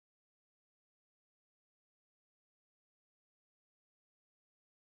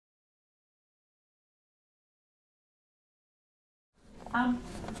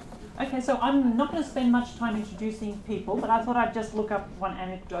Okay, so I'm not going to spend much time introducing people, but I thought I'd just look up one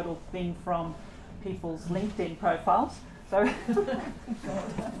anecdotal thing from people's LinkedIn profiles. So,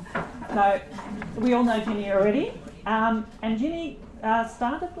 so we all know Ginny already, and Ginny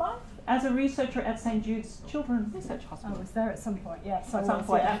started life as a researcher at St Jude's Children's Research Hospital. I was there at some point, yes. At some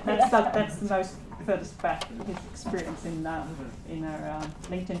point, that's the most furthest back his experience in our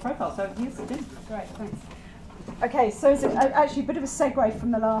LinkedIn profile. So here's Ginny. Great, thanks. Okay, so it's actually a bit of a segue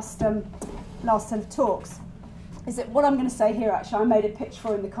from the last set of talks. Is that what I'm going to say here? Actually, I made a pitch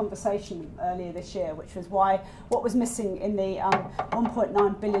for in the conversation earlier this year, which was what was missing in the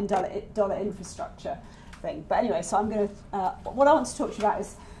 $1.9 billion infrastructure thing. But anyway, so I'm going to what I want to talk to you about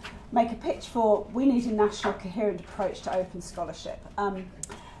is make a pitch for we need a national coherent approach to open scholarship.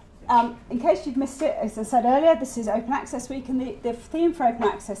 In case you've missed it, as I said earlier, this is Open Access Week, and the theme for Open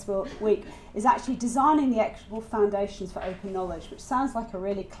Access Week is actually designing the equitable foundations for open knowledge, which sounds like a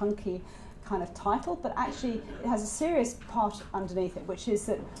really clunky kind of title, but actually it has a serious part underneath it, which is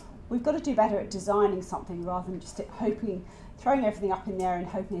that we've got to do better at designing something rather than just throwing everything up in the air and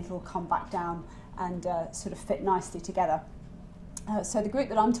hoping it'll come back down and sort of fit nicely together. So the group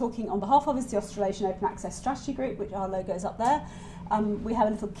that I'm talking on behalf of is the Australasian Open Access Strategy Group, which our logo is up there. We have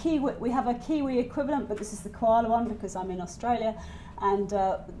a little Kiwi, we have a Kiwi equivalent, but this is the koala one because I'm in Australia, and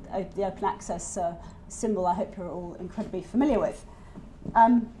the open access symbol I hope you're all incredibly familiar with.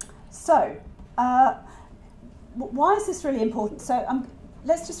 Why is this really important? So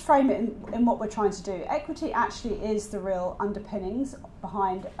let's just frame it in what we're trying to do. Equity actually is the real underpinnings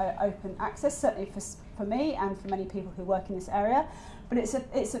behind open access, certainly for me and for many people who work in this area, but there's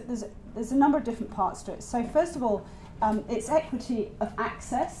a number of different parts to it. So first of all, it's equity of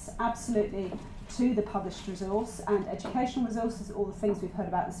access, absolutely, to the published resource and educational resources, all the things we've heard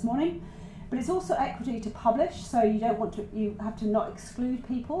about this morning. But it's also equity to publish, so you have to not exclude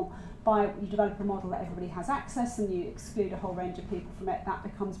people you develop a model that everybody has access and you exclude a whole range of people from it, that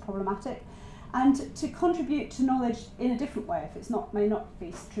becomes problematic. And to contribute to knowledge in a different way, if may not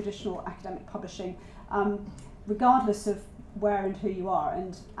be traditional academic publishing, regardless of where and who you are.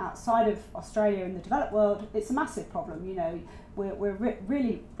 And outside of Australia in the developed world, it's a massive problem. You know, we're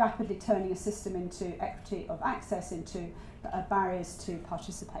really rapidly turning a system into equity of access, into barriers to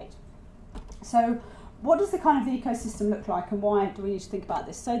participate. So what does the kind of the ecosystem look like, and why do we need to think about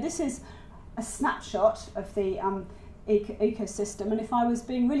this? So this is a snapshot of the ecosystem, and if I was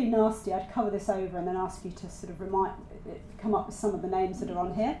being really nasty, I'd cover this over and then ask you to sort of come up with some of the names that are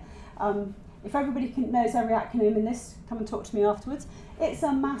on here. If everybody knows every acronym in this, come and talk to me afterwards. It's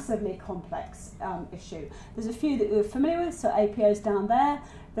a massively complex issue. There's a few that we're familiar with, so APO's down there.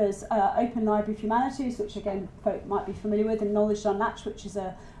 There's Open Library of Humanities, which again folk might be familiar with, and Knowledge Unlatched, which is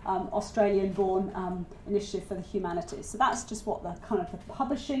a Australian-born initiative for the humanities. So that's just what the kind of the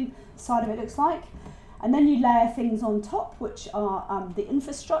publishing side of it looks like. And then you layer things on top, which are the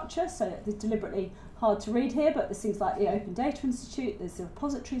infrastructure, so they're deliberately hard to read here, but there's things like the Open Data Institute, there's the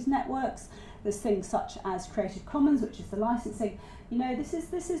repositories networks, there's things such as Creative Commons, which is the licensing. You know, this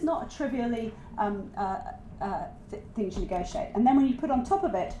is not a trivially thing to negotiate. And then when you put on top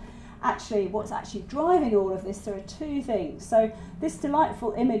of it, actually, what's actually driving all of this, there are two things. So this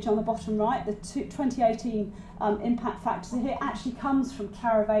delightful image on the bottom right, the 2018 impact factors here, actually comes from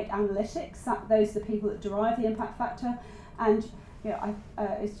Clarivate Analytics. Those are the people that derive the impact factor. And you know,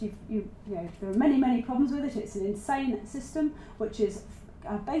 there are many problems with it. It's an insane system, which is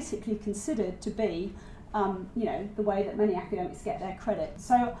basically considered to be, the way that many academics get their credit.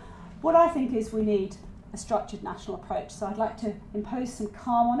 So what I think is we need a structured national approach. So I'd like to impose some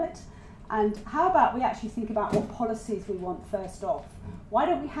calm on it. And how about we actually think about what policies we want first off? Why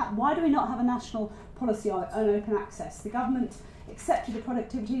do we not have a national policy on open access? The government accepted the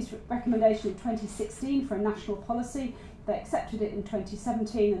productivities recommendation in 2016 for a national policy. They accepted it in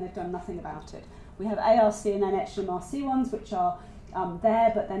 2017 and they've done nothing about it. We have ARC and NHMRC ones which are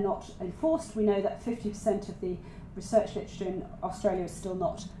there but they're not enforced. We know that 50% of the research literature in Australia is still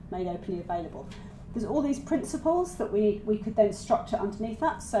not made openly available. There's all these principles that we could then structure underneath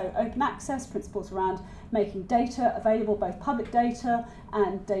that. So open access, principles around making data available, both public data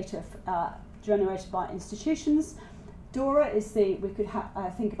and data generated by institutions. DORA is we could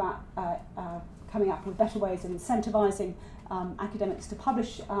think about coming up with better ways of incentivising academics to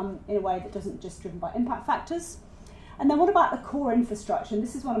publish in a way that doesn't just driven by impact factors. And then what about the core infrastructure? And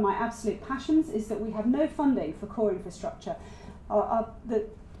this is one of my absolute passions, is that we have no funding for core infrastructure. The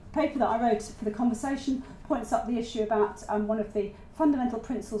paper that I wrote for the conversation points up the issue about one of the fundamental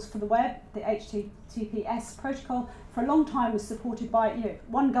principles for the web, the HTTPS protocol. For a long time was supported by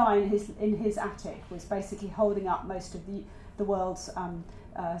one guy in his attic was basically holding up most of the the world's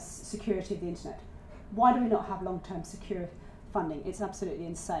security of the internet. Why do we not have long-term secure funding? It's absolutely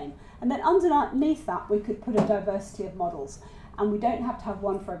insane. And then underneath that, we could put a diversity of models. And we don't have to have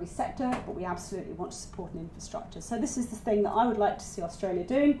one for every sector, but we absolutely want to support an infrastructure. So this is the thing that I would like to see Australia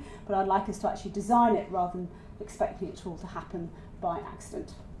doing, but I'd like us to actually design it rather than expecting it all to happen by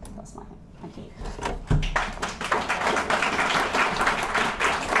accident. That's my thing. Thank you.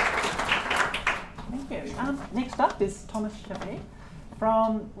 Thank you. Next up is Thomas Shafee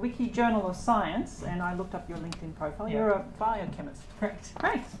from WikiJournal of Science, and I looked up your LinkedIn profile. Yeah. You're a biochemist. Correct.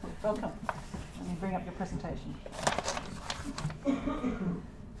 Great. Welcome. Let me bring up your presentation. Okay.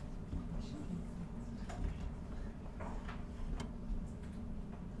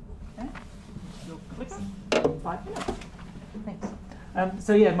 Your clicker. 5 minutes. Thanks.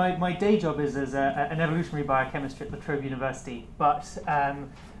 So yeah, my day job is as an evolutionary biochemist at the Trobe University, but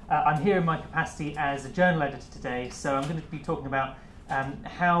I'm here in my capacity as a journal editor today, so I'm going to be talking about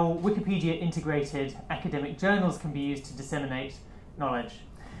how Wikipedia-integrated academic journals can be used to disseminate knowledge.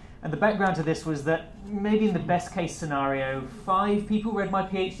 And the background to this was that maybe in the best case scenario, 5 people read my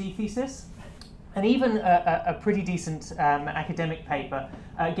PhD thesis, and even a pretty decent academic paper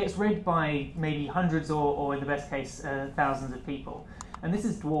gets read by maybe hundreds or in the best case, thousands of people. And this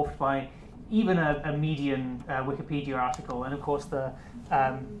is dwarfed by even a median Wikipedia article. And of course, the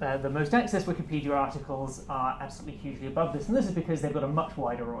most accessed Wikipedia articles are absolutely hugely above this. And this is because they've got a much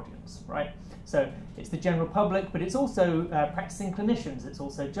wider audience, right? So it's the general public, but it's also practicing clinicians, it's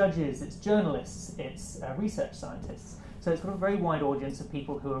also judges, it's journalists, it's research scientists. So it's got a very wide audience of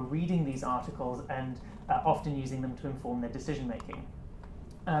people who are reading these articles and often using them to inform their decision making.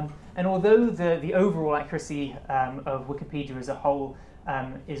 And although the overall accuracy of Wikipedia as a whole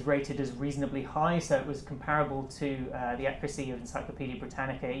is rated as reasonably high, so it was comparable to the accuracy of Encyclopaedia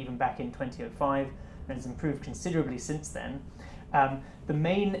Britannica even back in 2005, and has improved considerably since then. The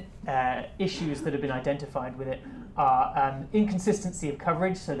main issues that have been identified with it are inconsistency of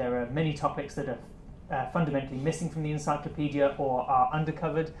coverage, so there are many topics that are fundamentally missing from the encyclopedia or are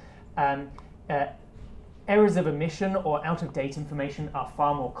undercovered. Errors of omission or out-of-date information are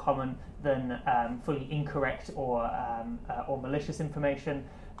far more common than fully incorrect or malicious information.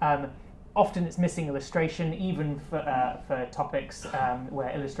 Often it's missing illustration, even for topics where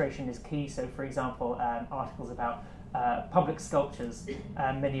illustration is key. So, for example, articles about public sculptures,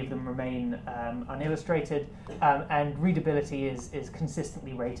 many of them remain unillustrated, and readability is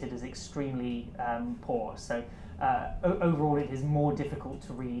consistently rated as extremely poor. So overall it is more difficult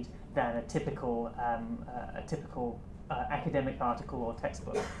to read than a typical academic article or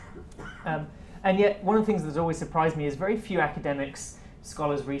textbook. And yet one of the things that's always surprised me is very few academics,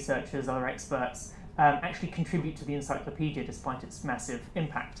 scholars, researchers, other experts actually contribute to the encyclopedia despite its massive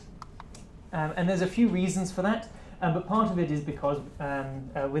impact. And there's a few reasons for that. But part of it is because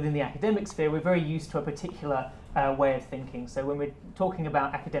within the academic sphere, we're very used to a particular way of thinking. So when we're talking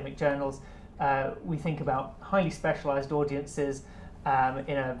about academic journals, we think about highly specialized audiences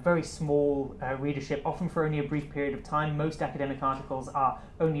in a very small readership, often for only a brief period of time. Most academic articles are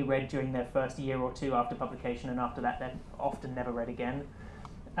only read during their first year or two after publication, and after that they're often never read again.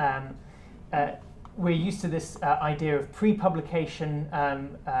 We're used to this idea of pre-publication,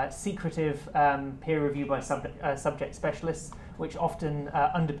 secretive peer review by subject specialists, which often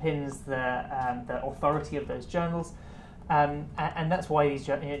underpins the authority of those journals. And that's why these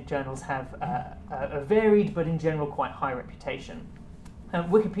journals have a varied, but in general quite high reputation.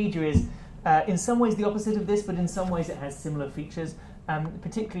 Wikipedia is in some ways the opposite of this, but in some ways it has similar features.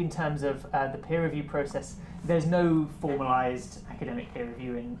 Particularly in terms of the peer review process, there's no formalized academic peer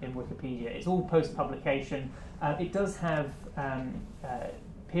review in Wikipedia. It's all post-publication. It does have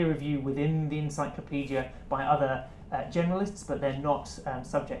peer review within the encyclopedia by other generalists, but they're not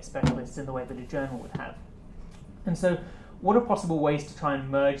subject specialists in the way that a journal would have. And so what are possible ways to try and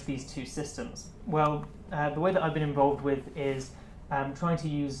merge these two systems? Well, the way that I've been involved with is trying to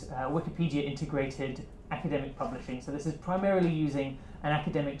use Wikipedia-integrated academic publishing. So this is primarily using an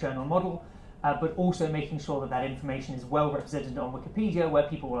academic journal model, but also making sure that that information is well represented on Wikipedia where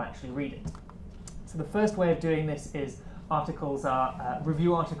people will actually read it. So the first way of doing this is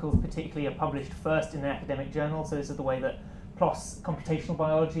review articles particularly are published first in an academic journal. So this is the way that PLOS Computational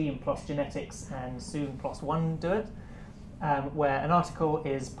Biology and PLOS Genetics and soon PLOS One do it, where an article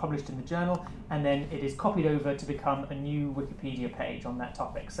is published in the journal and then it is copied over to become a new Wikipedia page on that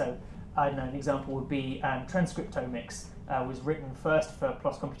topic. So I don't know, an example would be transcriptomics was written first for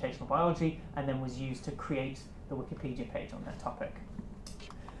PLOS Computational Biology and then was used to create the Wikipedia page on that topic.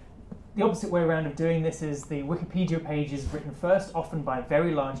 The opposite way around of doing this is the Wikipedia page is written first, often by a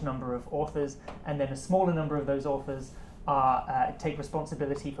very large number of authors, and then a smaller number of those authors take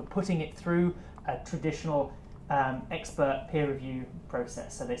responsibility for putting it through a traditional expert peer review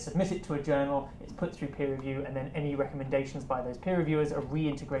process. So they submit it to a journal, it's put through peer review, and then any recommendations by those peer reviewers are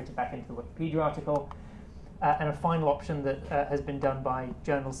reintegrated back into the Wikipedia article. And a final option that has been done by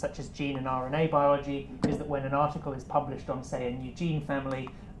journals such as Gene and RNA Biology is that when an article is published on, say, a new gene family,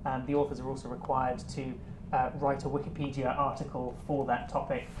 the authors are also required to write a Wikipedia article for that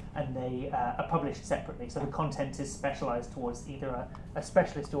topic, and they are published separately. So the content is specialized towards either a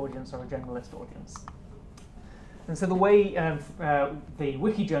specialist audience or a generalist audience. And so the way the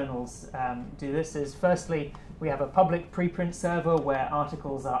WikiJournals do this is, firstly, we have a public preprint server where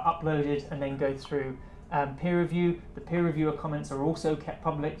articles are uploaded and then go through peer review. The peer reviewer comments are also kept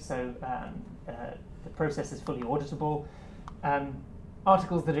public, so the process is fully auditable.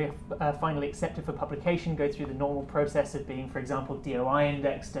 Articles that are finally accepted for publication go through the normal process of being, for example, DOI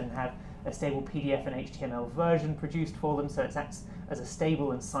indexed and have a stable PDF and HTML version produced for them, so it acts as a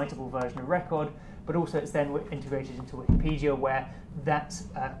stable and citable version of record, but also it's then integrated into Wikipedia, where that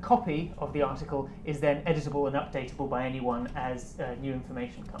copy of the article is then editable and updatable by anyone as new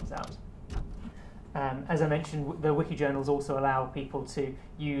information comes out. As I mentioned, the WikiJournals also allow people to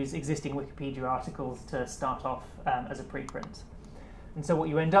use existing Wikipedia articles to start off as a preprint. And so what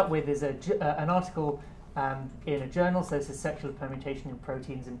you end up with is an article in a journal, so this is Sexual Permutation in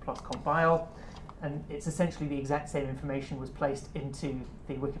Proteins in pluscombile, and it's essentially the exact same information was placed into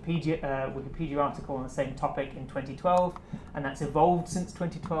the Wikipedia article on the same topic in 2012, and that's evolved since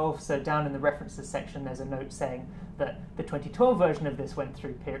 2012. So down in the references section there's a note saying that the 2012 version of this went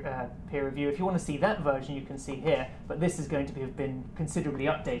through peer review. If you want to see that version, you can see here, but this is going to have been considerably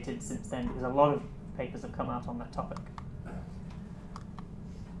updated since then, because a lot of papers have come out on that topic.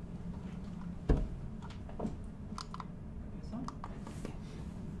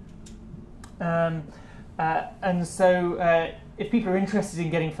 And so if people are interested in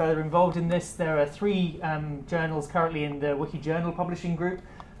getting further involved in this, there are 3 journals currently in the WikiJournal publishing group.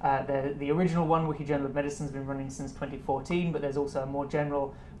 The original one, WikiJournal of Medicine, has been running since 2014, but there's also a more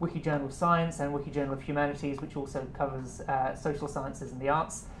general WikiJournal of Science and WikiJournal of Humanities, which also covers social sciences and the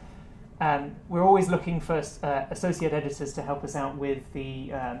arts. We're always looking for associate editors to help us out with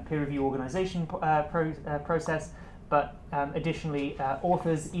the peer review organization process. But additionally,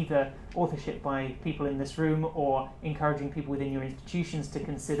 authors, either authorship by people in this room or encouraging people within your institutions to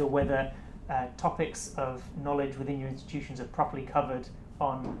consider whether topics of knowledge within your institutions are properly covered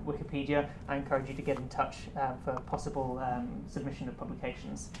on Wikipedia. I encourage you to get in touch for possible submission of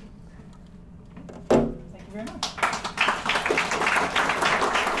publications. Thank you very much.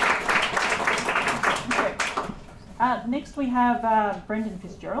 Next we have Brendan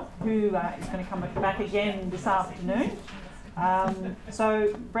Fitzgerald, who is going to come back again this afternoon.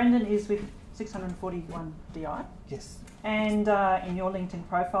 So Brendan is with 641 DI. Yes. And in your LinkedIn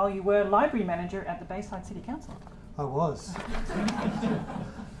profile, you were library manager at the Bayside City Council. I was.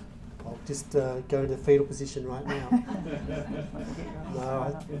 I'll just go into fetal position right now.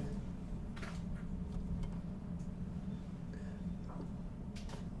 No,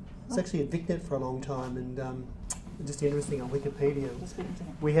 it's actually at VicNet for a long time, and just interesting on Wikipedia.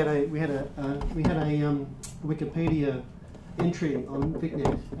 We had a Wikipedia entry on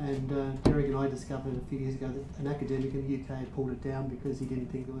VicNet, and Derek and I discovered a few years ago that an academic in the UK had pulled it down because he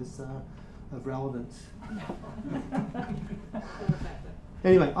didn't think it was of relevance.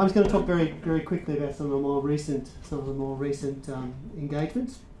 Anyway, I'm just going to talk very, very quickly about some of the more recent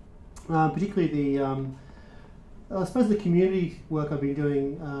engagements, particularly I suppose the community work I've been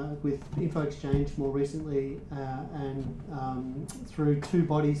doing with Info Exchange more recently, and through 2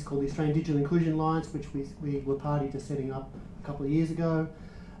 bodies called the Australian Digital Inclusion Alliance, which we were party to setting up a couple of years ago,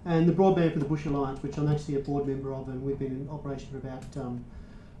 and the Broadband for the Bush Alliance, which I'm actually a board member of, and we've been in operation for about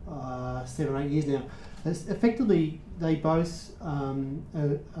 7 or 8 years now. Effectively, they both are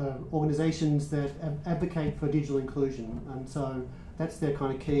organisations that advocate for digital inclusion, and so that's their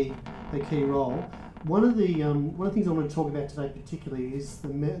kind of key role. One of the things I want to talk about today particularly is the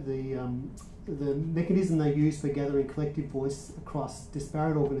mechanism they use for gathering collective voice across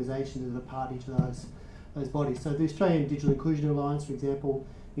disparate organisations that are party to those bodies. So the Australian Digital Inclusion Alliance, for example,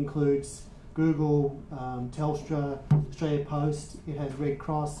 includes Google, Telstra, Australia Post. It has Red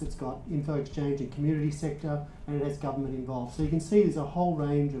Cross. It's got Info Exchange and community sector, and it has government involved. So you can see there's a whole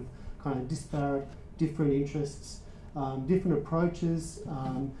range of kind of disparate, different interests, different approaches,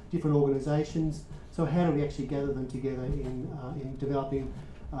 different organisations. So how do we actually gather them together in developing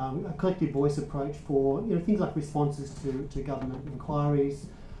a collective voice approach for things like responses to government inquiries?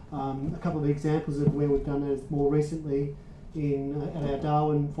 A couple of examples of where we've done that is more recently at our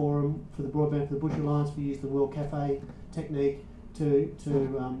Darwin forum for the Broadband for the Bush Alliance, we used the World Cafe technique to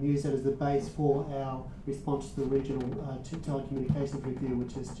use that as the base for our response to the regional telecommunications review,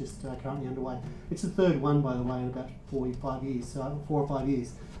 which is just currently underway. It's the third one, by the way, in about 4 or 5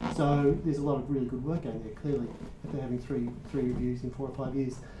 years. So there's a lot of really good work going there, clearly, if they're having three reviews in 4 or 5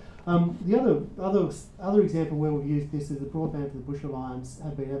 years. The other example where we've used this is the Broadband for the Bush Alliance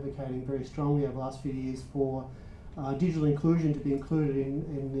have been advocating very strongly over the last few years for digital inclusion to be included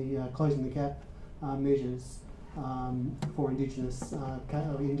in the closing the gap measures for Indigenous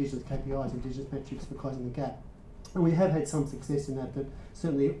KPIs, Indigenous metrics for closing the gap. And we have had some success in that, but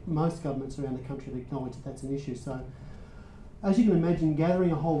certainly most governments around the country have acknowledged that that's an issue. So, as you can imagine,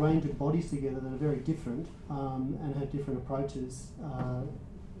 gathering a whole range of bodies together that are very different and have different approaches,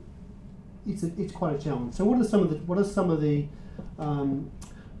 it's quite a challenge. So, what are some of the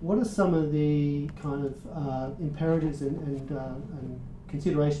kind of imperatives and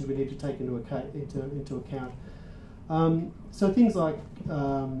considerations we need to take into account? So things like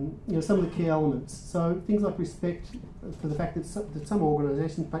some of the key elements. So things like respect for the fact that some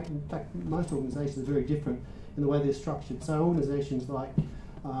organisations, in fact most organisations, are very different in the way they're structured. So organisations like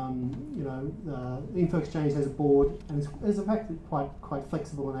Info Exchange has a board and is in fact quite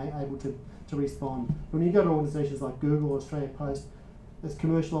flexible and able to respond. But when you go to organisations like Google or Australia Post, as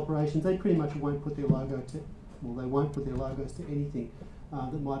commercial operations, they pretty much won't put their logo they won't put their logos to anything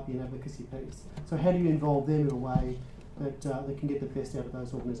that might be an advocacy piece. So how do you involve them in a way that they can get the best out of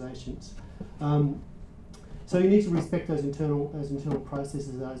those organisations? So you need to respect those internal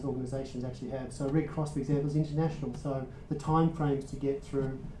processes that those organisations actually have. So Red Cross, for example, is international. So the time frames to get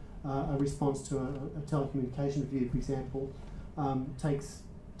through a response to a telecommunication review, for example, takes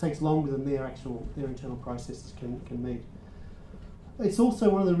longer than their internal processes can meet. It's also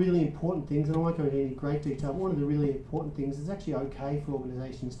one of the really important things, and I won't go into any great detail, but one of the really important things is actually okay for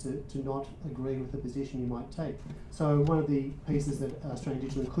organisations to not agree with the position you might take. So one of the pieces that Australian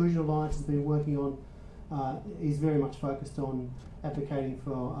Digital Inclusion Alliance has been working on is very much focused on advocating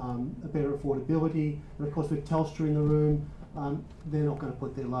for a better affordability. And of course with Telstra in the room, they're not going to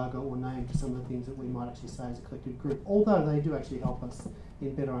put their logo or name to some of the things that we might actually say as a collective group, although they do actually help us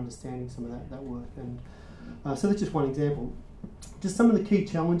in better understanding some of that work. And so that's just one example. Just some of the key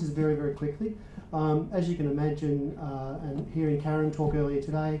challenges very, very quickly. As you can imagine, and hearing Karen talk earlier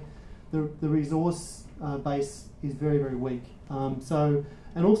today, the resource base is very, very weak.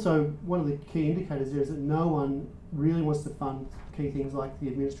 And also one of the key indicators there is that no one really wants to fund key things like the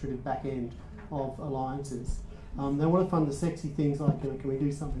administrative back end of alliances. They want to fund the sexy things like, can we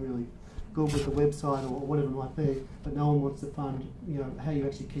do something really good with the website or whatever it might be, but no one wants to fund, how you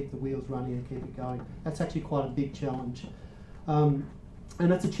actually keep the wheels running and keep it going. That's actually quite a big challenge. And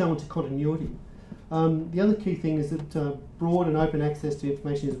that's a challenge to continuity. The other key thing is that broad and open access to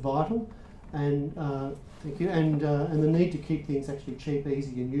information is vital, and thank you. And the need to keep things actually cheap,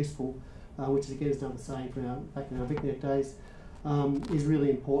 easy, and useful, which is again another saying from back in our VicNet days, is really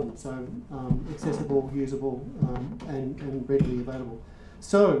important. So accessible, usable, and readily available.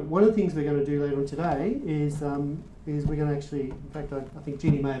 So one of the things we're going to do later on today is we're going to actually, in fact, I think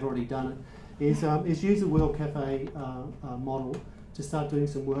Ginny may have already done it, is use the World Cafe model to start doing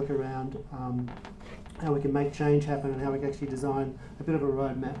some work around how we can make change happen and how we can actually design a bit of a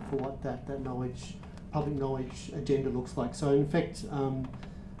roadmap for what that public knowledge agenda looks like. So in fact,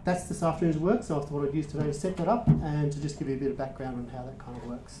 that's this afternoon's work, so I thought I'd use today to set that up and to just give you a bit of background on how that kind of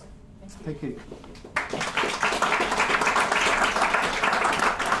works. Thank you.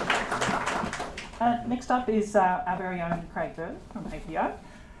 Next up is our very own Craig Burton from APO.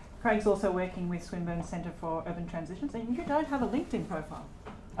 Craig's also working with Swinburne Centre for Urban Transitions, and you don't have a LinkedIn profile.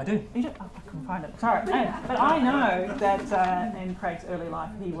 I do. You don't? Oh, I couldn't find it. Sorry. But I know that in Craig's early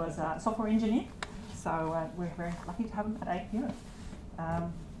life he was a software engineer, so we're very lucky to have him at APO.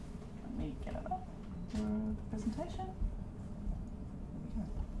 Let me get it up. Presentation. Okay.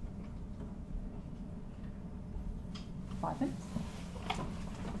 5 minutes.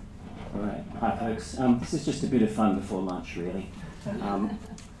 All right. Hi, folks. This is just a bit of fun before lunch, really.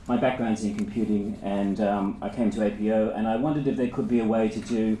 My background's in computing, and I came to APO, and I wondered if there could be a way to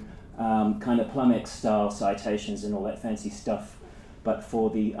do kind of PlumX style citations and all that fancy stuff, but for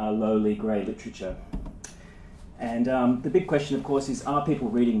the lowly grey literature. And the big question, of course, is, are people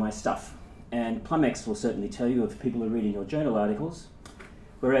reading my stuff? And PlumX will certainly tell you if people are reading your journal articles,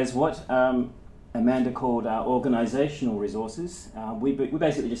 whereas what Amanda called organisational resources, we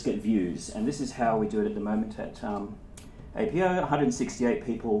basically just get views, and this is how we do it at the moment at APO. 168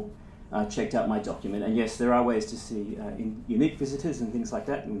 people checked out my document, and yes, there are ways to see unique visitors and things like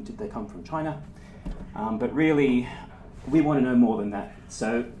that, and they come from China. But really, we want to know more than that.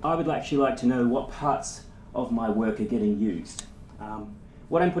 So I would actually like to know what parts of my work are getting used.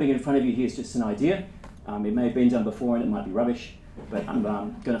 What I'm putting in front of you here is just an idea. It may have been done before and it might be rubbish, but I'm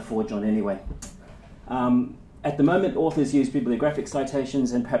going to forge on anyway. At the moment, authors use bibliographic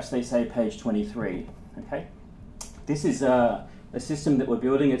citations and perhaps they say page 23. Okay? This is a system that we're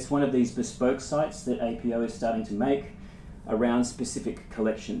building. It's one of these bespoke sites that APO is starting to make around specific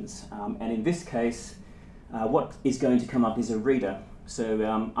collections. And in this case, what is going to come up is a reader. So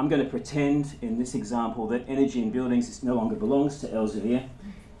I'm going to pretend in this example that Energy in Buildings no longer belongs to Elsevier,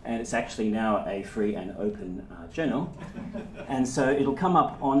 and it's actually now a free and open journal. And so it'll come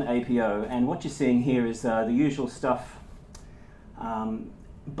up on APO, and what you're seeing here is the usual stuff.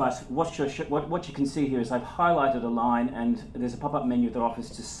 But what you can see here is I've highlighted a line, and there's a pop-up menu that offers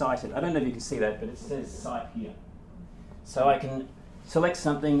to cite it. I don't know if you can see that, but it says cite here. So I can select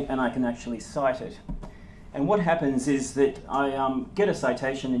something and I can actually cite it. And what happens is that I get a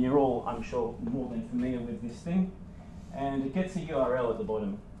citation, and you're all, I'm sure, more than familiar with this thing, and it gets a URL at the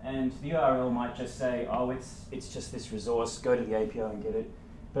bottom. And the URL might just say, oh, it's just this resource, go to the APO and get it.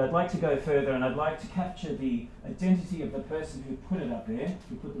 But I'd like to go further, and I'd like to capture the identity of the person who put it up there,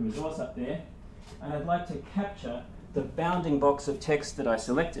 who put the resource up there, and I'd like to capture the bounding box of text that I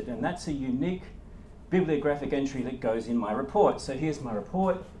selected, and that's a unique bibliographic entry that goes in my report. So here's my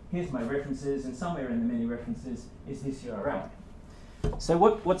report, here's my references, and somewhere in the many references is this URL. So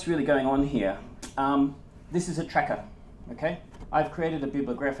what's really going on here? This is a tracker, okay? I've created a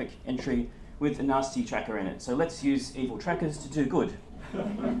bibliographic entry with a nasty tracker in it. So let's use evil trackers to do good.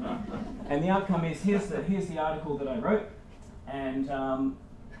 And the outcome is, here's the article that I wrote, and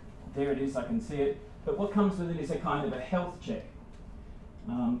there it is, I can see it. But what comes with it is a kind of a health check.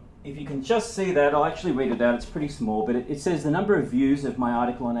 If you can just see that, I'll actually read it out, it's pretty small, but it says the number of views of my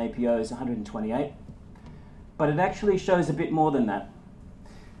article on APO is 128, but it actually shows a bit more than that.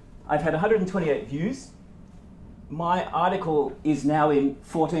 I've had 128 views. My article is now in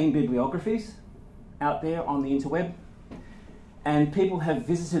 14 bibliographies out there on the interweb, and people have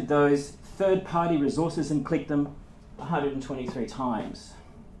visited those third-party resources and clicked them 123 times.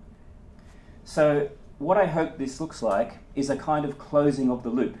 So what I hope this looks like is a kind of closing of the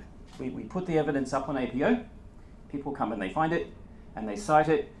loop. We put the evidence up on APO, people come and they find it, and they cite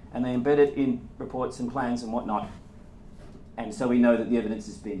it, and they embed it in reports and plans and whatnot. And so we know that the evidence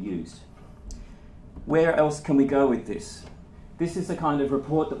is being used. Where else can we go with this? This is the kind of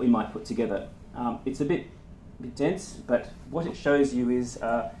report that we might put together. It's a bit dense, but what it shows you is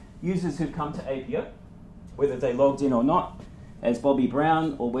users who've come to APO, whether they logged in or not, as Bobby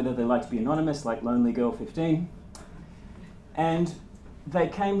Brown, or whether they like to be anonymous, like Lonely Girl 15. And they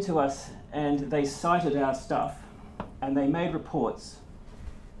came to us and they cited our stuff, and they made reports.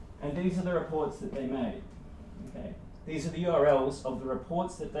 And these are the reports that they made. Okay? These are the URLs of the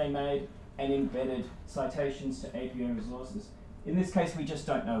reports that they made and embedded citations to APO resources. In this case, we just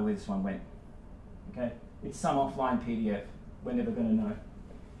don't know where this one went. Okay? It's some offline PDF. We're never going to know.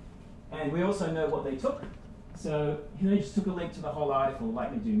 And we also know what they took. So they just took a link to the whole article,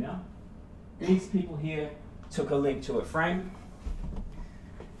 like we do now. These people here took a link to a frame.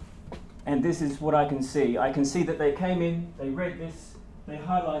 And this is what I can see. I can see that they came in, they read this, they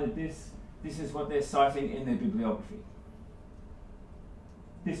highlighted this. This is what they're citing in their bibliography.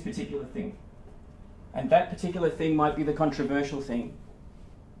 This particular thing. And that particular thing might be the controversial thing.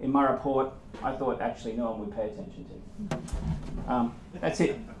 In my report, I thought actually no one would pay attention to. That's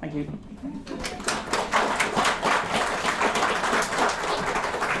it. Thank you.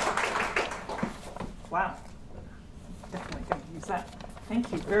 Wow. Definitely going to use that.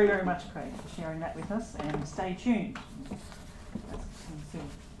 Thank you very, very much, Craig, for sharing that with us, and stay tuned.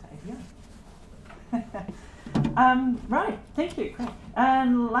 Right, thank you, Craig.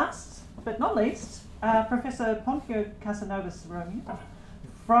 And last but not least, Professor Pompeu Casanovas Romeu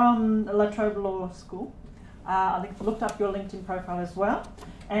from La Trobe Law School. I looked up your LinkedIn profile as well,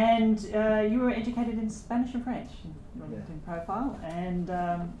 and you were educated in Spanish and French in your LinkedIn profile, and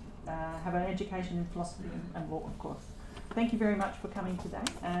have an education in philosophy and law, of course. Thank you very much for coming today,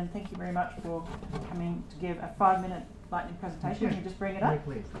 and thank you very much for coming to give a 5-minute lightning presentation. Can you just bring it up?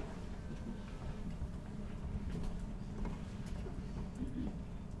 Please.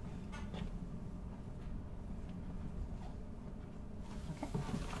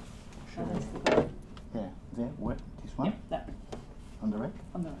 Yeah, there, what, this one? Yep, that. On the right?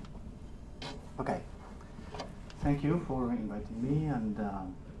 On the right. Okay. Thank you for inviting me, and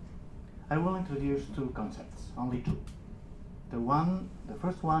I will introduce two concepts, only two. The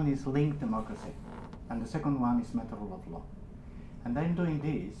first one is linked democracy, and the second one is meta rule of law. And I'm doing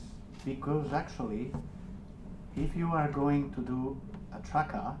this because actually if you are going to do a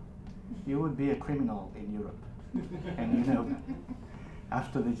tracker, you would be a criminal in Europe. And you know that,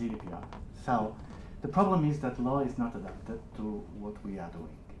 after the GDPR. So the problem is that law is not adapted to what we are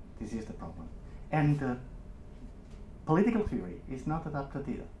doing. This is the problem. And political theory is not adapted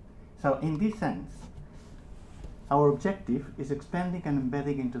either. So in this sense, our objective is expanding and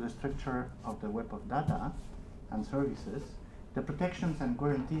embedding into the structure of the web of data and services the protections and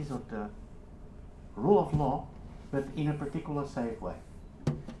guarantees of the rule of law, but in a particular safe way.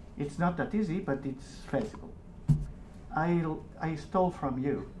 It's not that easy, but it's feasible. I stole from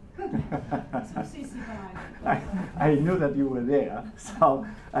you. I knew that you were there, so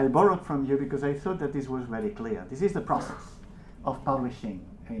I borrowed from you because I thought that this was very clear. This is the process of publishing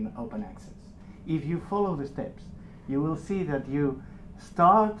in open access. If you follow the steps, you will see that you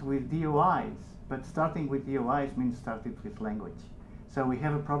start with DOIs, but starting with DOIs means starting with language. So we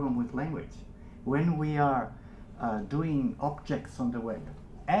have a problem with language. When we are doing objects on the web,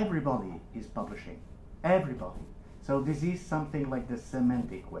 everybody is publishing, everybody. So this is something like the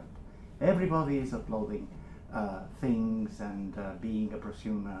semantic web. Everybody is uploading things and being a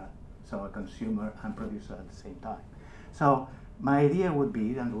prosumer, so a consumer and producer at the same time. So my idea would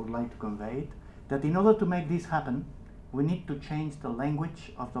be, and I would like to convey it, that in order to make this happen, we need to change the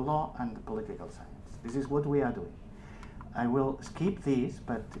language of the law and the political science. This is what we are doing. I will skip this,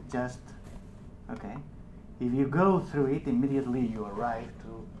 but just, okay. If you go through it, immediately you arrive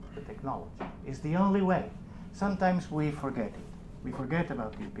to the technology. It's the only way. Sometimes we forget it. We forget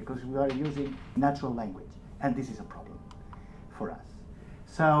about it because we are using natural language, and this is a problem for us.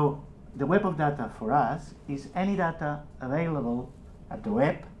 So the web of data for us is any data available at the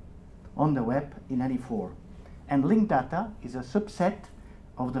web, on the web, in any form. And linked data is a subset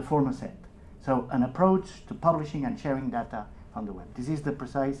of the former set. So an approach to publishing and sharing data on the web. This is the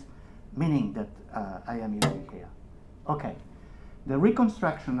precise meaning that I am using here. Okay, the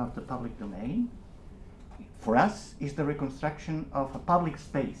reconstruction of the public domain for us is the reconstruction of a public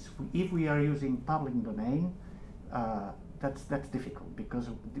space. If we are using public domain, that's difficult because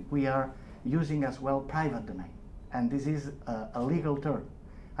we are using as well private domain, and this is a legal term.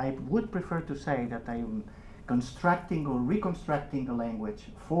 I would prefer to say that I am constructing or reconstructing a language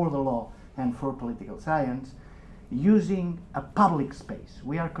for the law and for political science using a public space.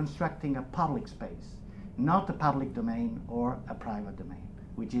 We are constructing a public space, not a public domain or a private domain,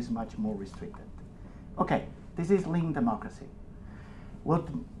 which is much more restricted. Okay, this is linked democracy. What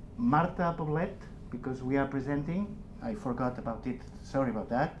Marta Poblet, because we are presenting, I forgot about it, sorry about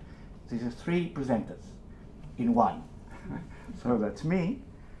that. This is 3 presenters in one. So that's me,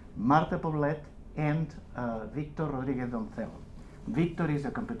 Marta Poblet, and Victor Rodriguez Doncello. Victor is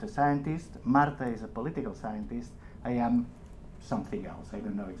a computer scientist, Marta is a political scientist, I am something else, I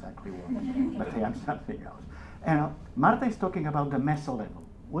don't know exactly what, but I am something else. And Marta is talking about the meso level,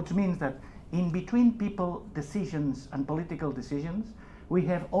 which means that in between people decisions and political decisions, we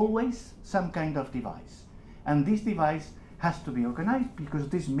have always some kind of device. And this device has to be organized because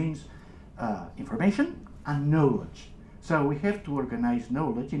this means information and knowledge. So we have to organize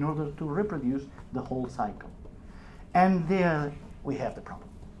knowledge in order to reproduce the whole cycle. And there we have the problem.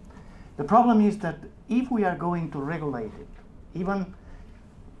 The problem is that if we are going to regulate it, even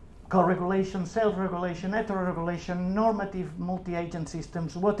co-regulation, self-regulation, heteroregulation, normative multi-agent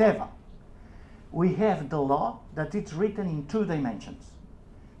systems, whatever, we have the law that it's written in 2 dimensions.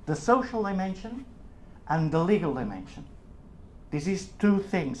 The social dimension and the legal dimension. This is 2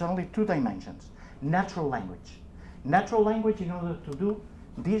 things, only 2 dimensions. Natural language. Natural language in order to do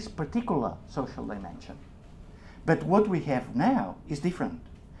this particular social dimension. But what we have now is different.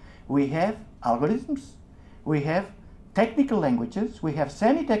 We have algorithms, we have technical languages, we have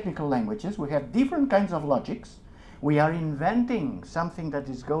semi-technical languages, we have different kinds of logics. We are inventing something that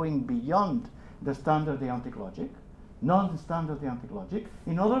is going beyond the standard deontic logic, non-standard deontic logic,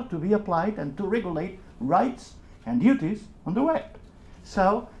 in order to be applied and to regulate rights and duties on the web.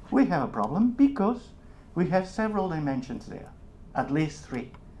 So we have a problem because we have several dimensions there, at least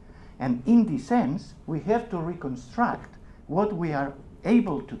 3. And in this sense, we have to reconstruct what we are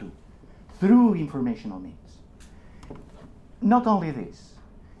able to do through informational means. Not only this,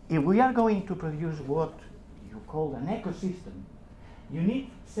 if we are going to produce what you call an ecosystem, you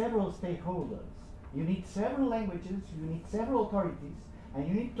need several stakeholders, you need several languages, you need several authorities, and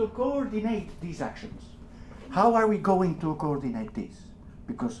you need to coordinate these actions. How are we going to coordinate this?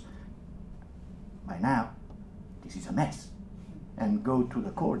 Because by now, this is a mess. And go to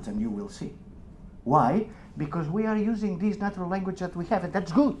the courts and you will see. Why? Because we are using this natural language that we have, and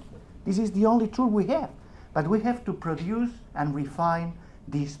that's good. This is the only tool we have. But we have to produce and refine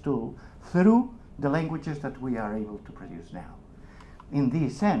this tool through the languages that we are able to produce now. In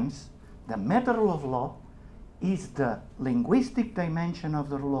this sense, the meta rule of law is the linguistic dimension of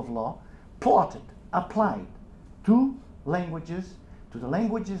the rule of law plotted, applied to languages, to the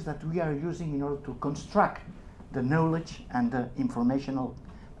languages that we are using in order to construct the knowledge and the informational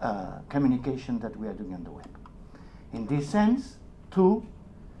communication that we are doing on the web. In this sense, two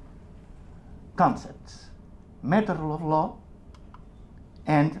concepts: meta rule of law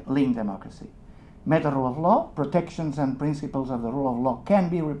and linked democracy. Meta rule of law, protections and principles of the rule of law can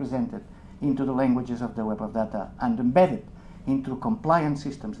be represented into the languages of the web of data and embedded into compliance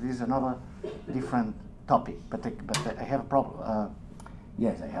systems. This is another different topic, but I have a problem.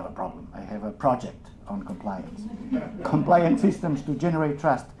 Yes, I have a problem. I have a project on compliance. Compliance systems to generate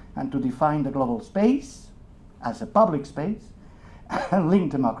trust and to define the global space as a public space, and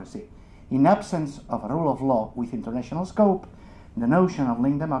linked democracy. In absence of a rule of law with international scope, the notion of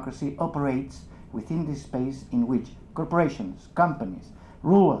linked democracy operates within this space in which corporations, companies,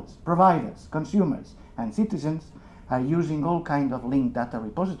 rulers, providers, consumers, and citizens are using all kinds of linked data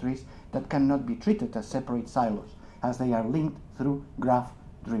repositories that cannot be treated as separate silos, as they are linked through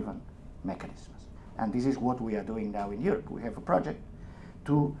graph-driven mechanisms. And this is what we are doing now in Europe. We have a project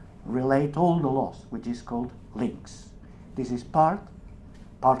to relate all the laws, which is called links. This is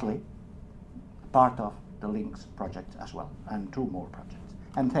partly part of the links project as well, and two more projects.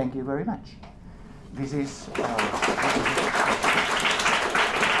 And thank you very much. This is...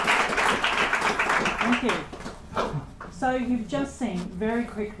 Thank you. So you've just seen very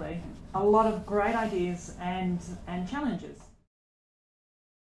quickly a lot of great ideas and challenges.